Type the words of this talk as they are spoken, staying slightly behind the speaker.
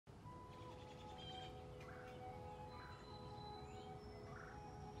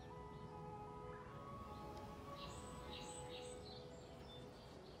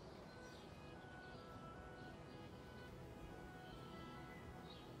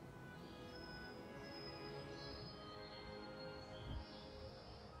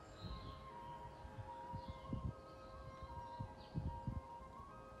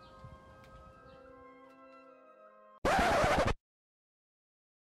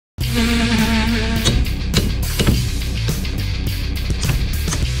Hey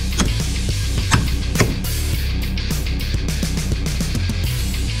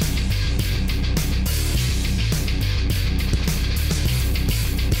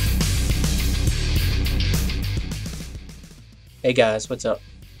guys, what's up?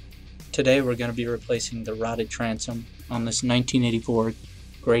 Today we're going to be replacing the rotted transom on this 1984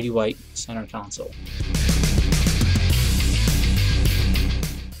 Grady White center console.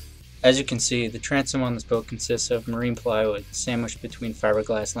 As you can see, the transom on this boat consists of marine plywood sandwiched between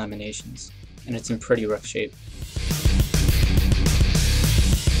fiberglass laminations, and it's in pretty rough shape.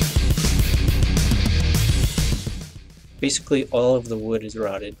 Basically all of the wood is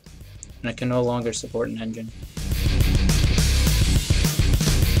rotted, and it can no longer support an engine.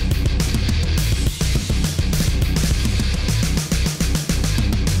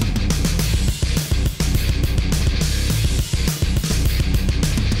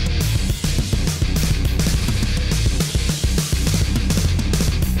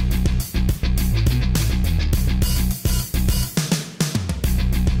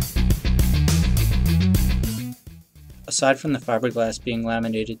 Aside from the fiberglass being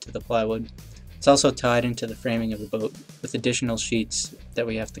laminated to the plywood, it's also tied into the framing of the boat with additional sheets that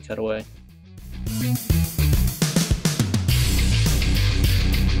we have to cut away.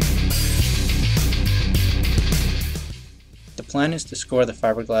 The plan is to score the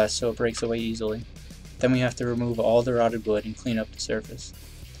fiberglass so it breaks away easily. Then we have to remove all the rotted wood and clean up the surface.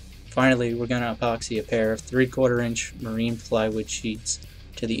 Finally, we're going to epoxy a pair of 3/4 inch marine plywood sheets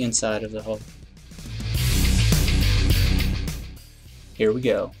to the inside of the hull. Here we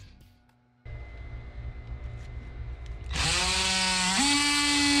go.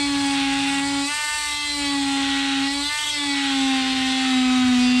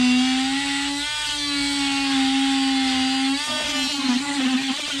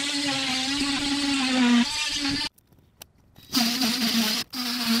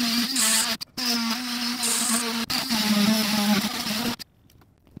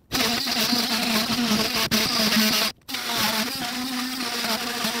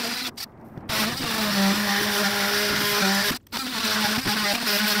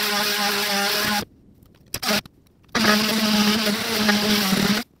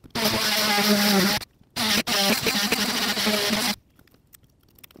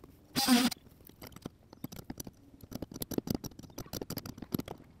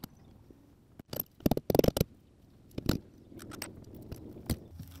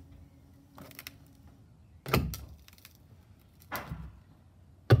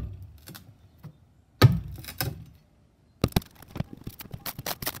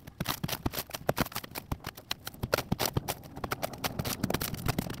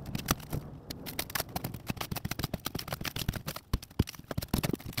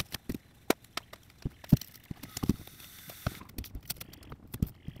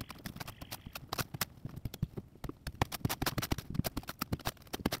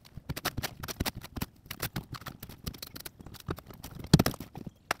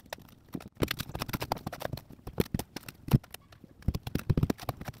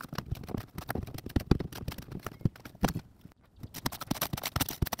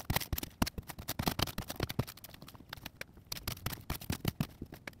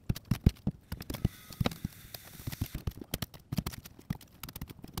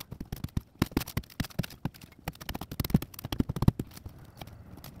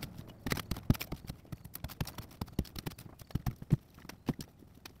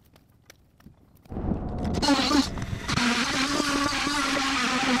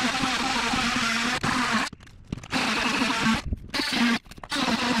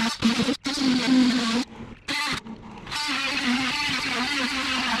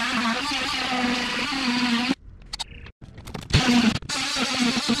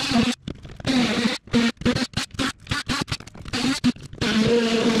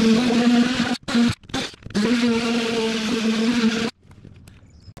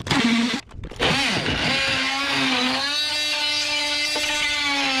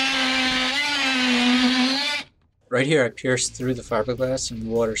 Right here I pierced through the fiberglass and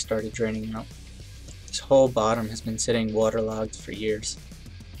water started draining out. This whole bottom has been sitting waterlogged for years.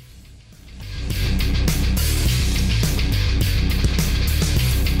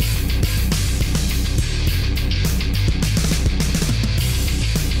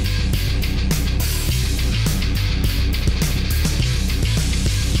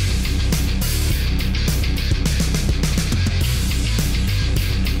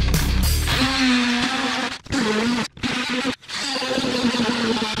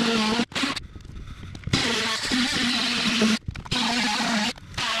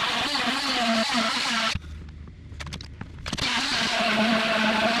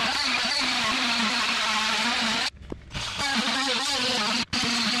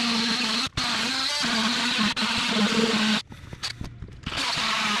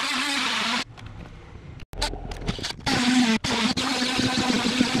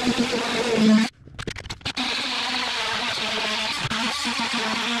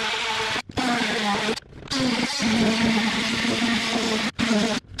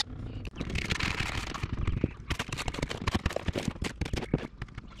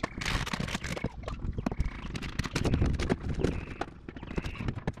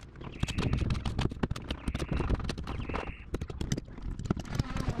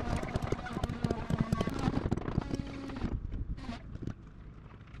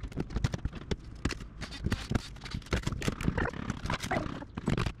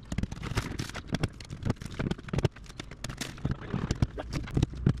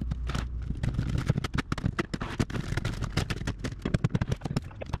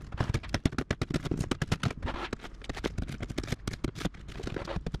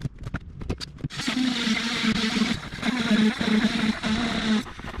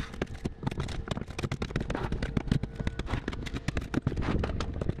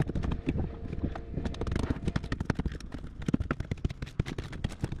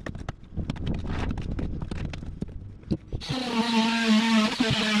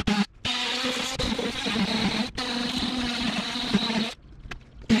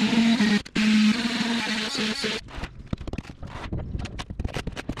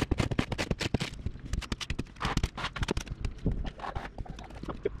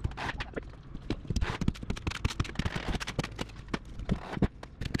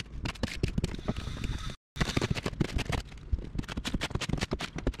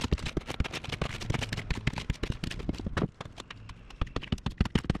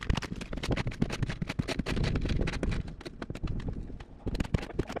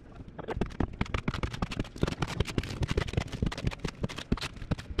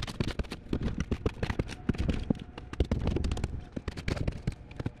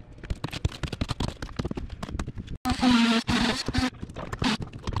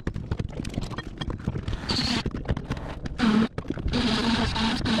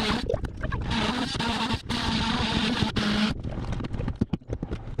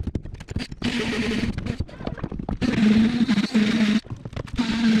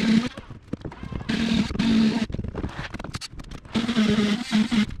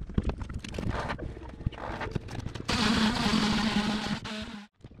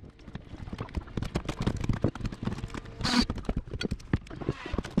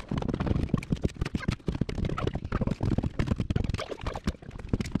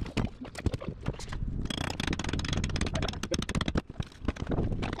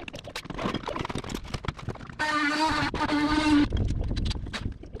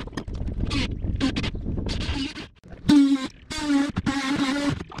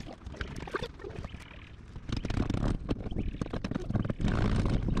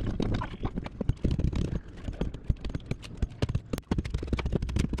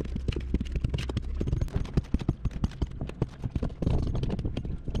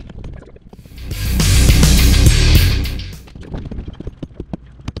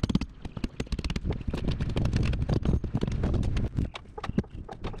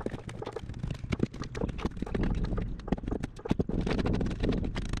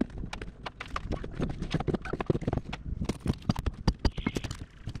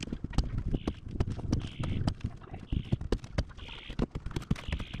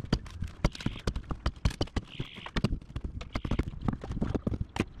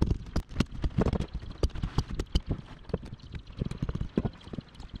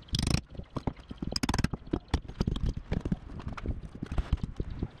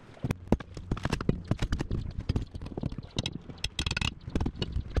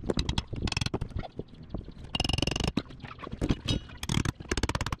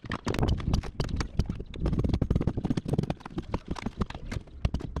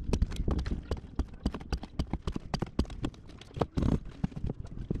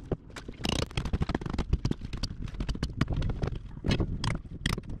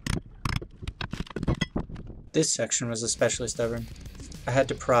 This section was especially stubborn. I had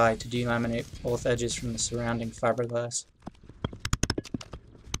to pry to delaminate both edges from the surrounding fiberglass.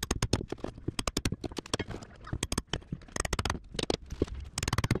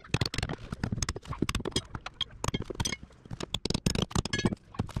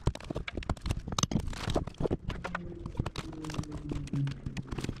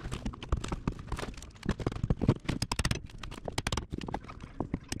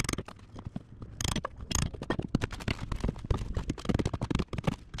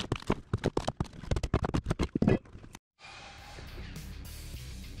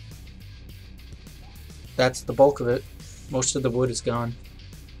 That's the bulk of it. Most of the wood is gone.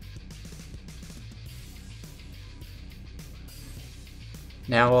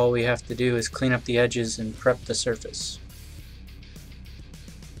 Now all we have to do is clean up the edges and prep the surface.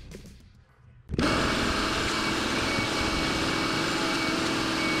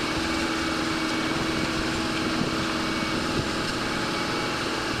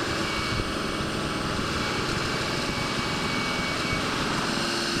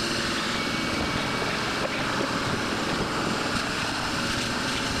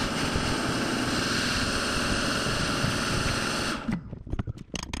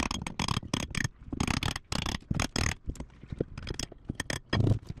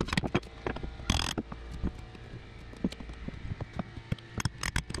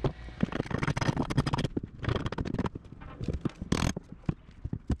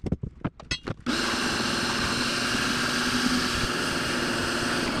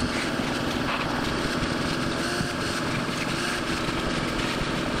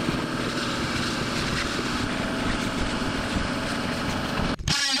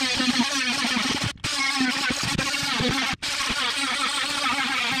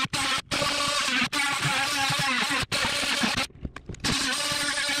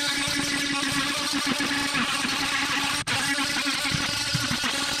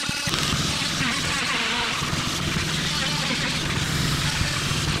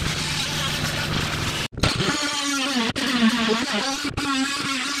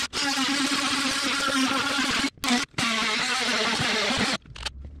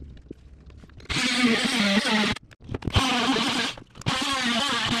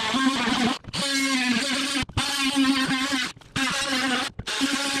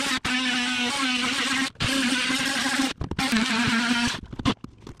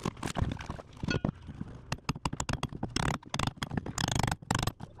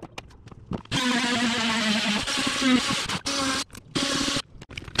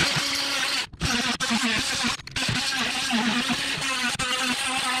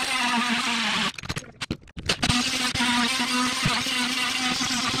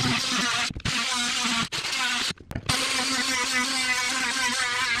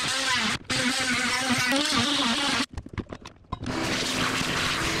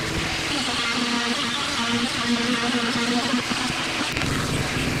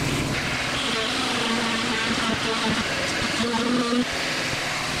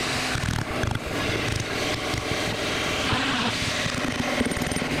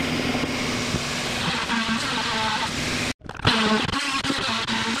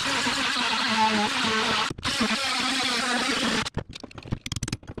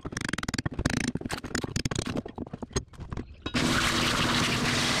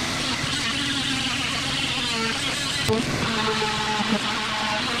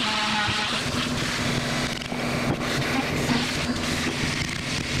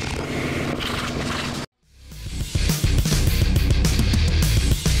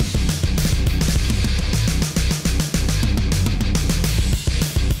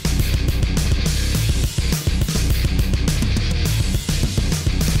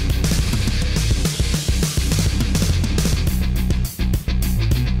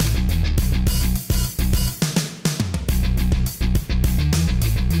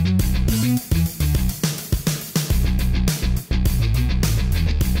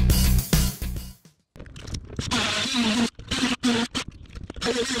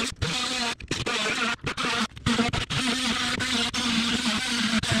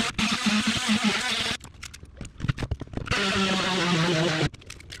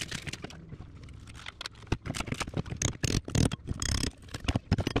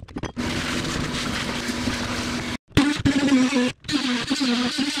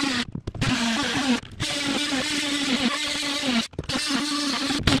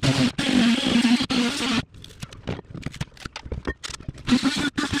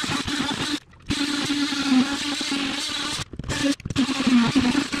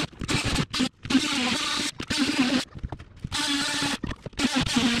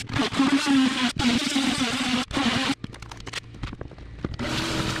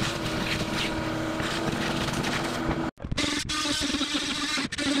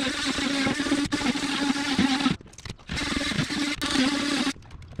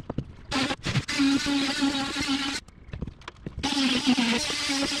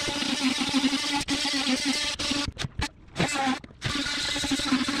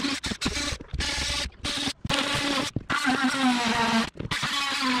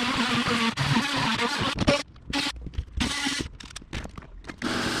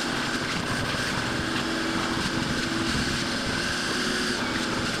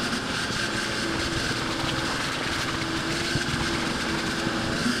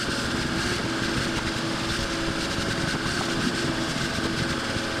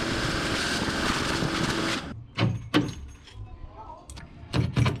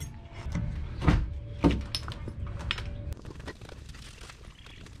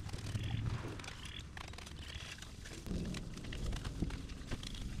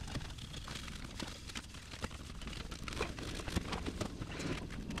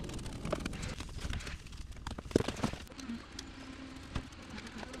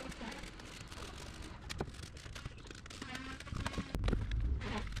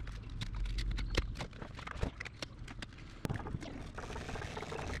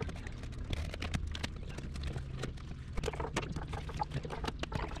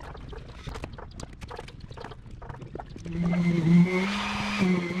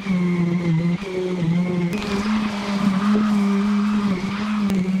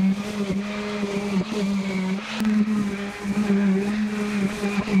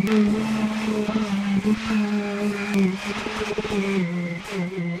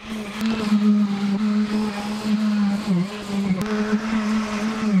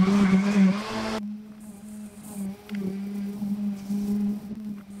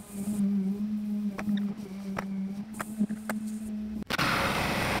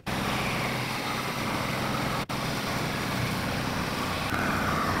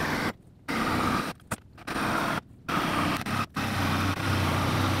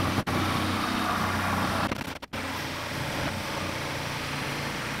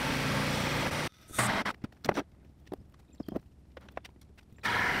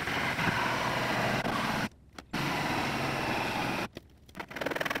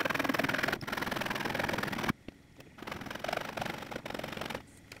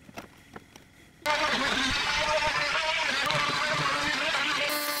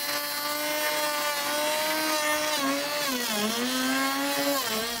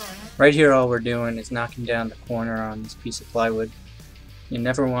 Right here, all we're doing is knocking down the corner on this piece of plywood. You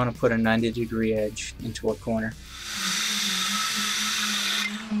never want to put a 90-degree edge into a corner.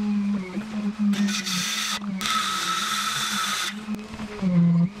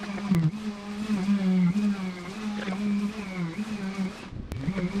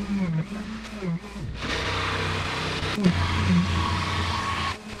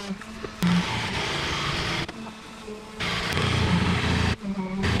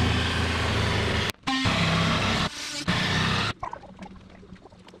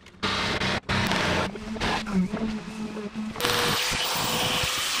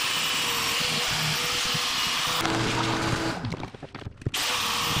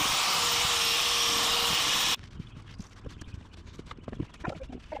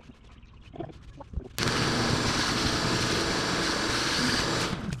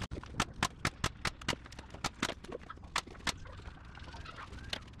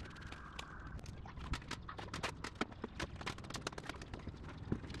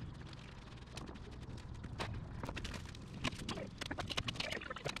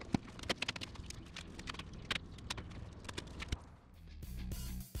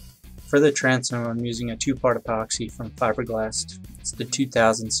 For the transom, I'm using a 2-part epoxy from Fiberglast. It's the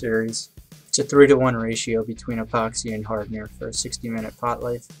 2000 series. It's a 3-to-1 ratio between epoxy and hardener for a 60-minute pot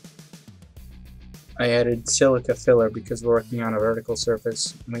life. I added silica filler because we're working on a vertical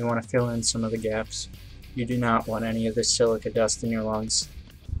surface and we want to fill in some of the gaps. You do not want any of this silica dust in your lungs.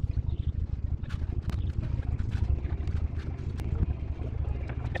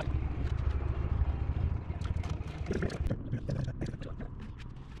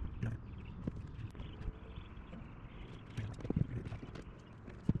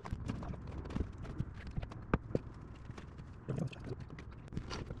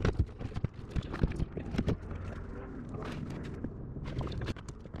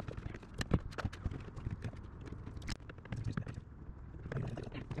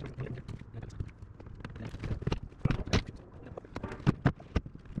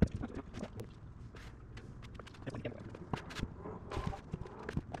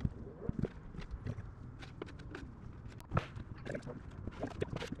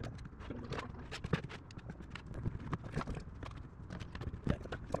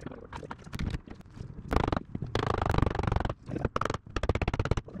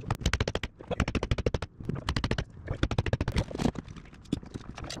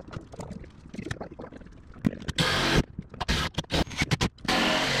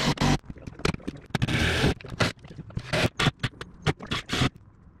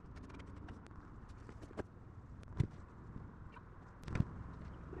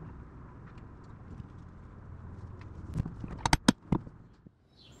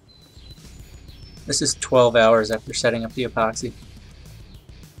 This is 12 hours after setting up the epoxy.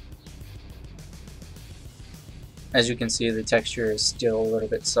 As you can see, the texture is still a little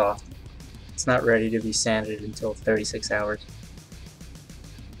bit soft. It's not ready to be sanded until 36 hours.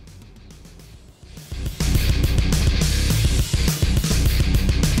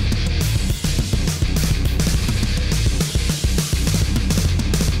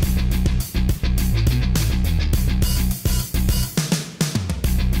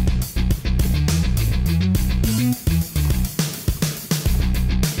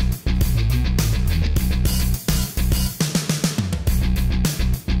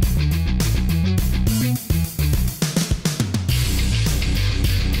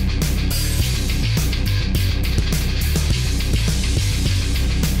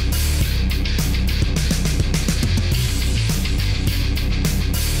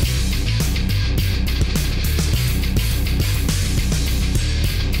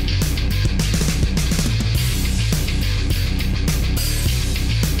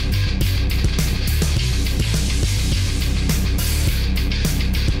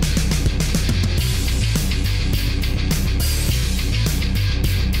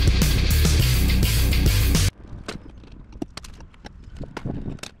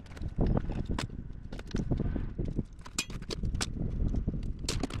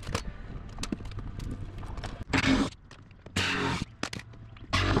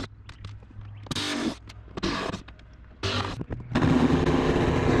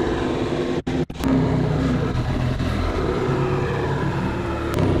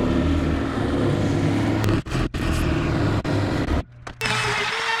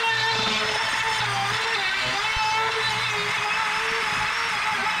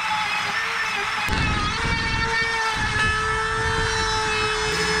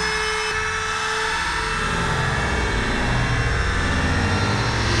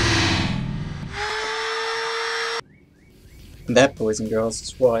 And that, boys and girls,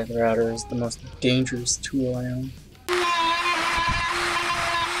 is why the router is the most dangerous tool I own.